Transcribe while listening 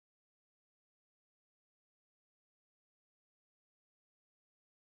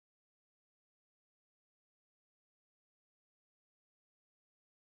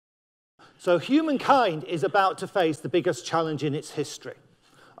So humankind is about to face the biggest challenge in its history.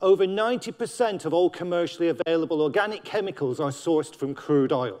 Over 90% of all commercially available organic chemicals are sourced from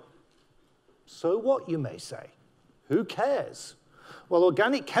crude oil. So what, you may say? Who cares? Well,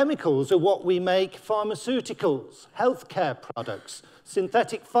 organic chemicals are what we make pharmaceuticals, healthcare products,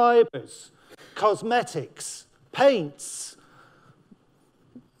 synthetic fibers, cosmetics, paints,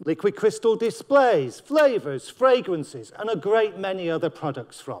 liquid crystal displays, flavors, fragrances, and a great many other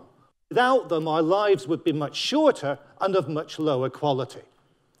products from. Without them, our lives would be much shorter and of much lower quality.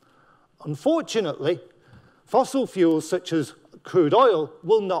 Unfortunately, fossil fuels such as crude oil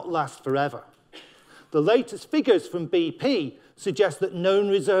will not last forever. The latest figures from BP suggest that known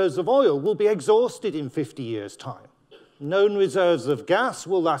reserves of oil will be exhausted in 50 years' time. Known reserves of gas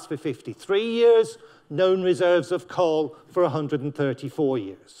will last for 53 years, known reserves of coal for 134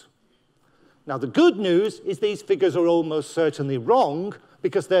 years. Now, the good news is these figures are almost certainly wrong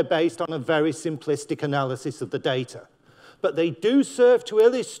because they're based on a very simplistic analysis of the data. But they do serve to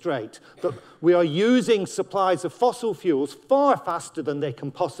illustrate that we are using supplies of fossil fuels far faster than they can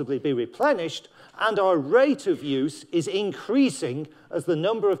possibly be replenished, and our rate of use is increasing as the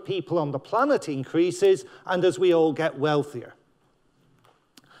number of people on the planet increases and as we all get wealthier.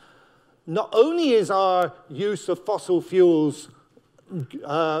 Not only is our use of fossil fuels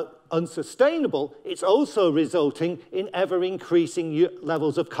unsustainable, it's also resulting in ever-increasing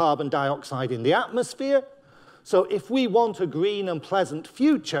levels of carbon dioxide in the atmosphere. So if we want a green and pleasant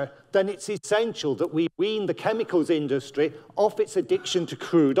future, then it's essential that we wean the chemicals industry off its addiction to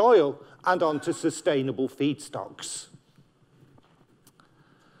crude oil and onto sustainable feedstocks.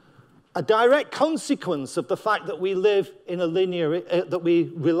 A direct consequence of the fact that we live in a that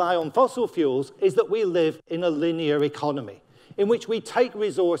we rely on fossil fuels is that we live in a linear economy, in which we take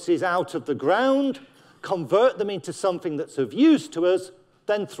resources out of the ground, convert them into something that's of use to us,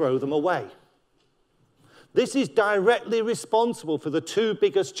 then throw them away. This is directly responsible for the two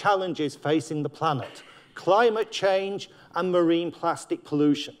biggest challenges facing the planet: climate change and marine plastic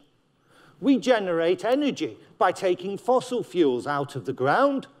pollution. We generate energy by taking fossil fuels out of the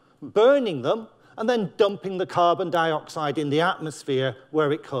ground, burning them, and then dumping the carbon dioxide in the atmosphere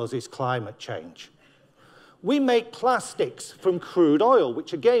where it causes climate change. We make plastics from crude oil,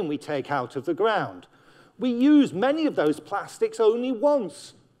 which again we take out of the ground. We use many of those plastics only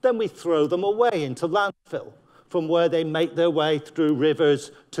once, then we throw them away into landfill, from where they make their way through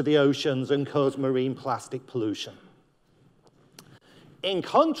rivers to the oceans and cause marine plastic pollution. In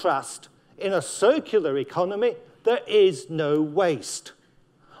contrast, in a circular economy, there is no waste.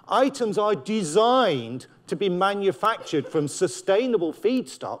 Items are designed to be manufactured from sustainable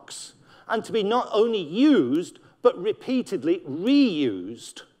feedstocks and to be not only used, but repeatedly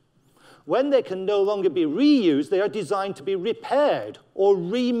reused. When they can no longer be reused, they are designed to be repaired or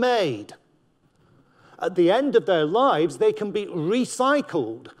remade. At the end of their lives, they can be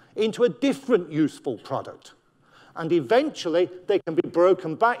recycled into a different useful product. And eventually, they can be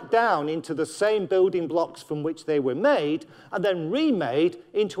broken back down into the same building blocks from which they were made, and then remade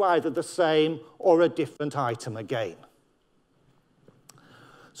into either the same or a different item again.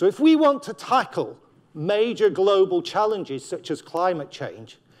 So if we want to tackle major global challenges such as climate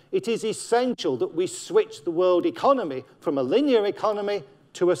change, it is essential that we switch the world economy from a linear economy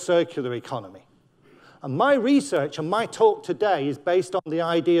to a circular economy. And my research and my talk today is based on the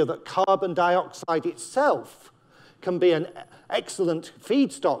idea that carbon dioxide itself can be an excellent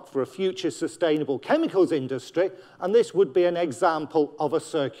feedstock for a future sustainable chemicals industry, and this would be an example of a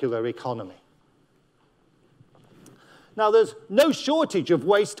circular economy. Now, there's no shortage of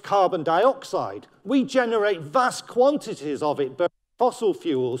waste carbon dioxide. We generate vast quantities of it, burning fossil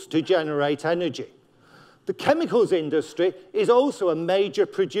fuels to generate energy. The chemicals industry is also a major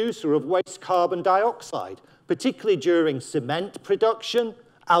producer of waste carbon dioxide, particularly during cement production,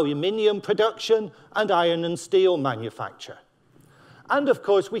 aluminium production, and iron and steel manufacture. And of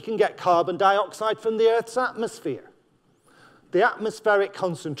course, we can get carbon dioxide from the Earth's atmosphere. The atmospheric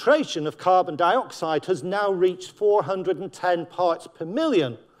concentration of carbon dioxide has now reached 410 parts per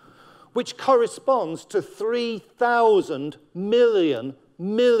million, which corresponds to 3,000 million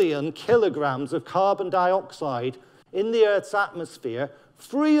kilograms of carbon dioxide in the Earth's atmosphere,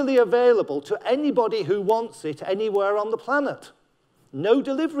 freely available to anybody who wants it anywhere on the planet. No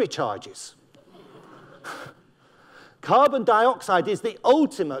delivery charges. Carbon dioxide is the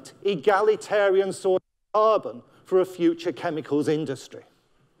ultimate egalitarian source of carbon for a future chemicals industry.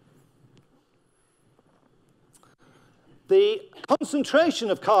 The concentration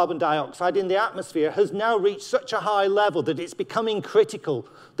of carbon dioxide in the atmosphere has now reached such a high level that it's becoming critical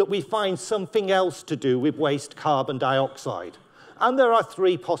that we find something else to do with waste carbon dioxide. And there are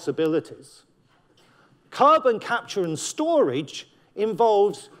three possibilities. Carbon capture and storage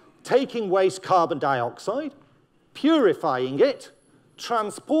involves taking waste carbon dioxide, purifying it,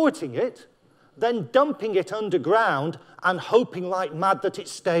 transporting it, then dumping it underground and hoping like mad that it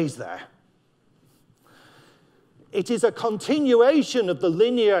stays there. It is a continuation of the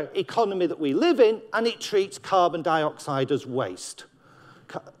linear economy that we live in, and it treats carbon dioxide as waste.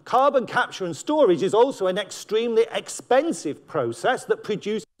 Carbon capture and storage is also an extremely expensive process that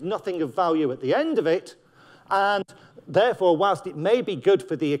produces nothing of value at the end of it, and therefore, whilst it may be good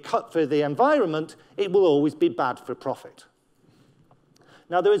for the environment, it will always be bad for profit.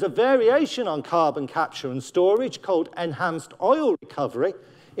 Now, there is a variation on carbon capture and storage called enhanced oil recovery,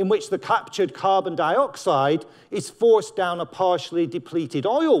 in which the captured carbon dioxide is forced down a partially depleted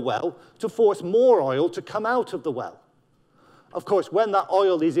oil well to force more oil to come out of the well. Of course, when that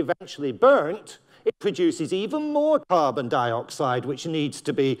oil is eventually burnt, it produces even more carbon dioxide, which needs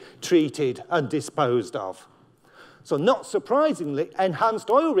to be treated and disposed of. So not surprisingly, enhanced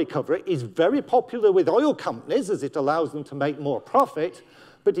oil recovery is very popular with oil companies as it allows them to make more profit,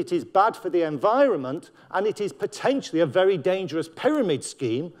 but it is bad for the environment, and it is potentially a very dangerous pyramid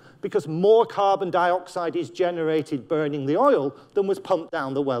scheme because more carbon dioxide is generated burning the oil than was pumped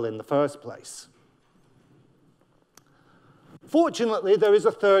down the well in the first place. Fortunately, there is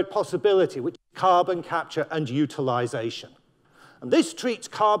a third possibility, which is carbon capture and utilisation. And this treats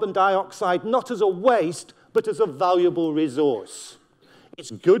carbon dioxide not as a waste, but as a valuable resource. It's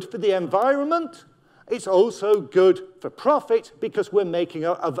good for the environment. It's also good for profit because we're making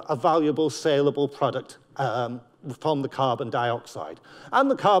a valuable, saleable product from the carbon dioxide. And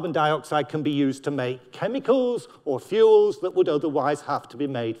the carbon dioxide can be used to make chemicals or fuels that would otherwise have to be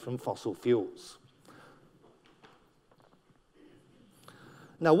made from fossil fuels.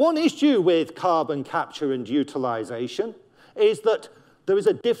 Now, one issue with carbon capture and utilisation is that there is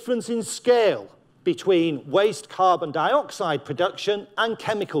a difference in scale between waste carbon dioxide production and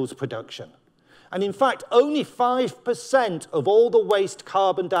chemicals production. And in fact, only 5% of all the waste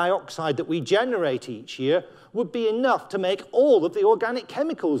carbon dioxide that we generate each year would be enough to make all of the organic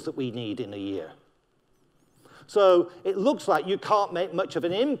chemicals that we need in a year. So it looks like you can't make much of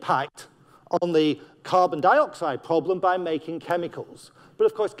an impact on the carbon dioxide problem by making chemicals. But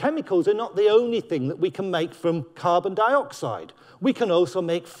of course, chemicals are not the only thing that we can make from carbon dioxide. We can also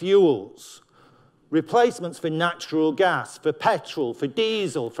make fuels. Replacements for natural gas, for petrol, for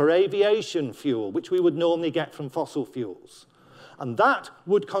diesel, for aviation fuel, which we would normally get from fossil fuels. And that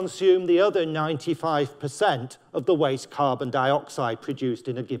would consume the other 95% of the waste carbon dioxide produced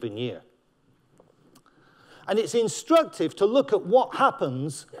in a given year. And it's instructive to look at what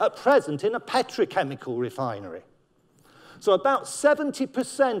happens at present in a petrochemical refinery. So about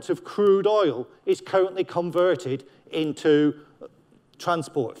 70% of crude oil is currently converted into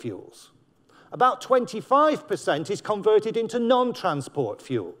transport fuels. About 25% is converted into non-transport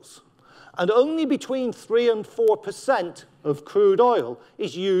fuels. And only between 3 and 4% of crude oil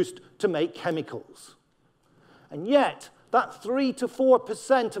is used to make chemicals. And yet, that 3 to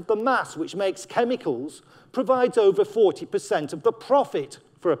 4% of the mass which makes chemicals provides over 40% of the profit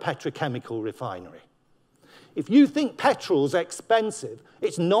for a petrochemical refinery. If you think petrol's expensive,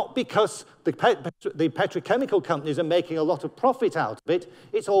 it's not because the petrochemical companies are making a lot of profit out of it.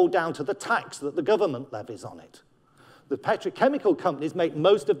 It's all down to the tax that the government levies on it. The petrochemical companies make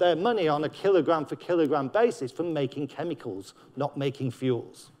most of their money on a kilogram for kilogram basis from making chemicals, not making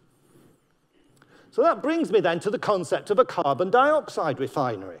fuels. So that brings me then to the concept of a carbon dioxide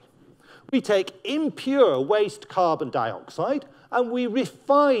refinery. We take impure waste carbon dioxide and we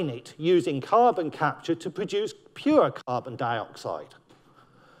refine it using carbon capture to produce pure carbon dioxide.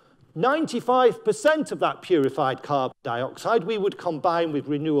 95% of that purified carbon dioxide we would combine with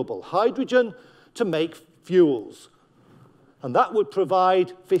renewable hydrogen to make fuels. And that would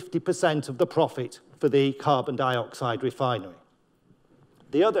provide 50% of the profit for the carbon dioxide refinery.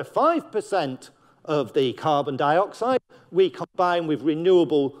 The other 5% of the carbon dioxide we combine with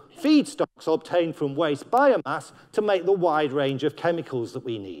renewable feedstocks obtained from waste biomass to make the wide range of chemicals that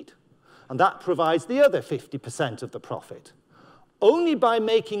we need. And that provides the other 50% of the profit. Only by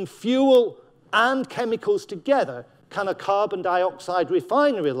making fuel and chemicals together can a carbon dioxide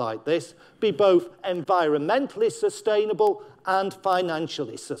refinery like this be both environmentally sustainable and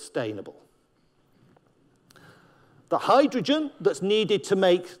financially sustainable. The hydrogen that's needed to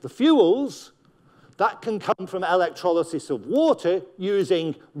make the fuels, that can come from electrolysis of water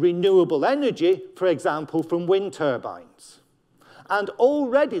using renewable energy, for example, from wind turbines. And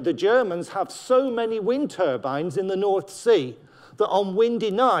already the Germans have so many wind turbines in the North Sea that on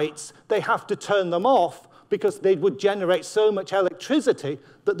windy nights they have to turn them off because they would generate so much electricity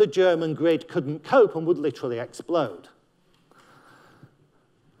that the German grid couldn't cope and would literally explode.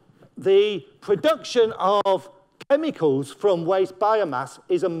 The production of chemicals from waste biomass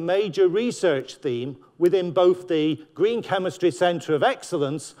is a major research theme within both the Green Chemistry Centre of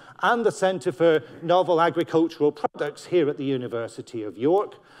Excellence and the Centre for Novel Agricultural Products here at the University of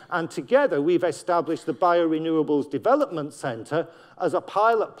York. And together we've established the Biorenewables Development Centre as a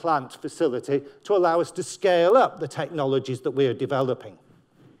pilot plant facility to allow us to scale up the technologies that we're developing.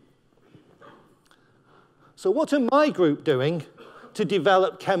 So what are my group doing to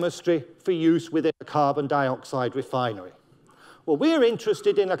develop chemistry for use within a carbon dioxide refinery? Well, we're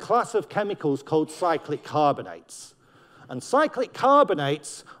interested in a class of chemicals called cyclic carbonates. And cyclic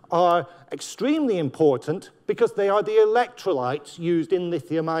carbonates are extremely important because they are the electrolytes used in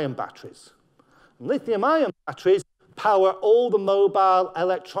lithium-ion batteries. Lithium-ion batteries power all the mobile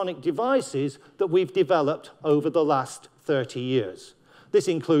electronic devices that we've developed over the last 30 years. This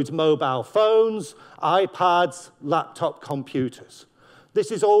includes mobile phones, iPads, laptop computers.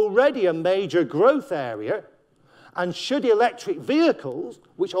 This is already a major growth area, and should electric vehicles,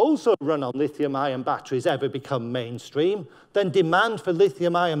 which also run on lithium-ion batteries, ever become mainstream, then demand for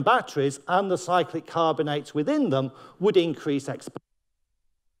lithium-ion batteries and the cyclic carbonates within them would increase exponentially.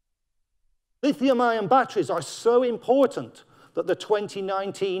 Lithium-ion batteries are so important that the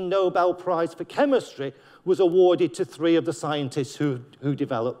 2019 Nobel Prize for Chemistry was awarded to 3 of the scientists who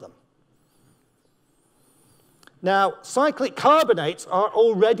developed them. Now, cyclic carbonates are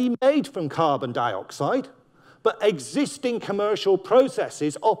already made from carbon dioxide, but existing commercial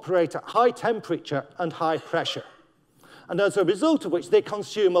processes operate at high temperature and high pressure. And as a result of which, they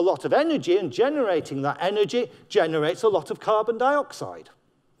consume a lot of energy, and generating that energy generates a lot of carbon dioxide.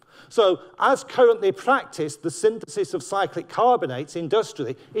 So, as currently practiced, the synthesis of cyclic carbonates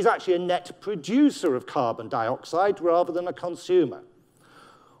industrially is actually a net producer of carbon dioxide rather than a consumer.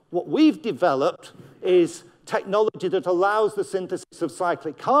 What we've developed is technology that allows the synthesis of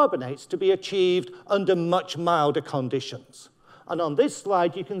cyclic carbonates to be achieved under much milder conditions. And on this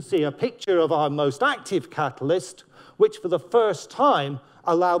slide, you can see a picture of our most active catalyst, which for the first time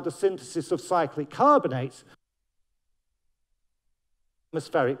allowed the synthesis of cyclic carbonates at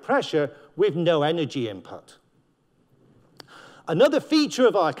atmospheric pressure with no energy input. Another feature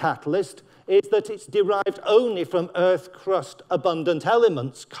of our catalyst is that it's derived only from Earth crust abundant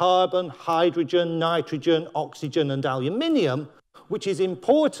elements, carbon, hydrogen, nitrogen, oxygen, and aluminium, which is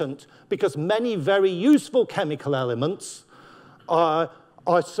important because many very useful chemical elements are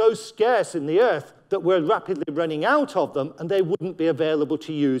so scarce in the Earth that we're rapidly running out of them, and they wouldn't be available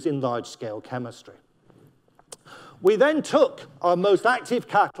to use in large-scale chemistry. We then took our most active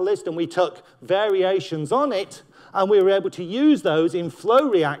catalyst and we took variations on it, and we were able to use those in flow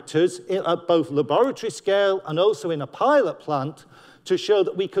reactors at both laboratory scale and also in a pilot plant to show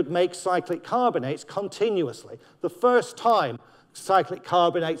that we could make cyclic carbonates continuously. The first time cyclic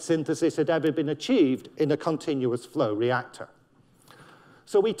carbonate synthesis had ever been achieved in a continuous flow reactor.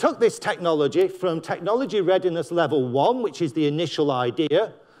 So we took this technology from technology readiness level 1, which is the initial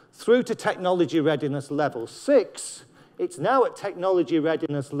idea, through to technology readiness level 6. It's now at technology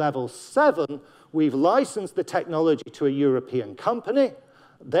readiness level 7. We've licensed the technology to a European company.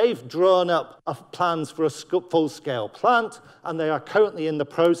 They've drawn up plans for a full-scale plant, and they are currently in the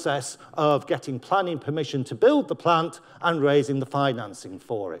process of getting planning permission to build the plant and raising the financing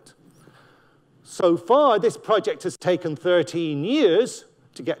for it. So far, this project has taken 13 years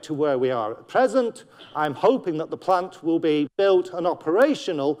to get to where we are at present. I'm hoping that the plant will be built and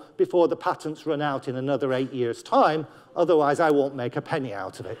operational before the patents run out in another 8 years' time. Otherwise, I won't make a penny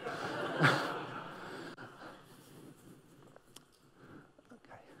out of it.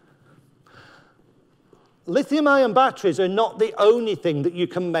 Lithium-ion batteries are not the only thing that you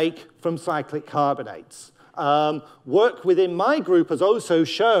can make from cyclic carbonates. Work within my group has also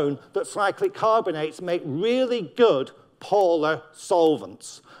shown that cyclic carbonates make really good polar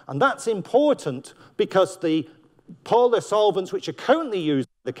solvents. And that's important because the polar solvents which are currently used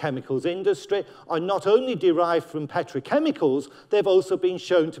in the chemicals industry are not only derived from petrochemicals, they've also been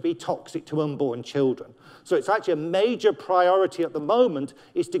shown to be toxic to unborn children. So it's actually a major priority at the moment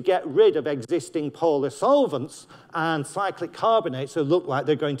is to get rid of existing polar solvents, and cyclic carbonates look like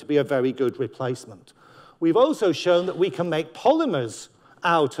they're going to be a very good replacement. We've also shown that we can make polymers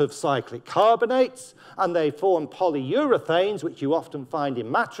out of cyclic carbonates, and they form polyurethanes, which you often find in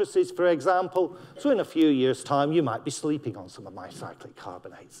mattresses, for example. So in a few years' time, you might be sleeping on some of my cyclic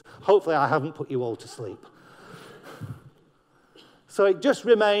carbonates. Hopefully, I haven't put you all to sleep. So it just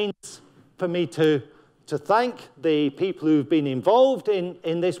remains for me to thank the people who've been involved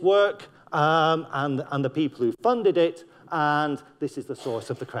in this work and the people who funded it, and this is the source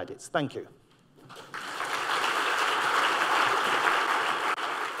of the credits. Thank you.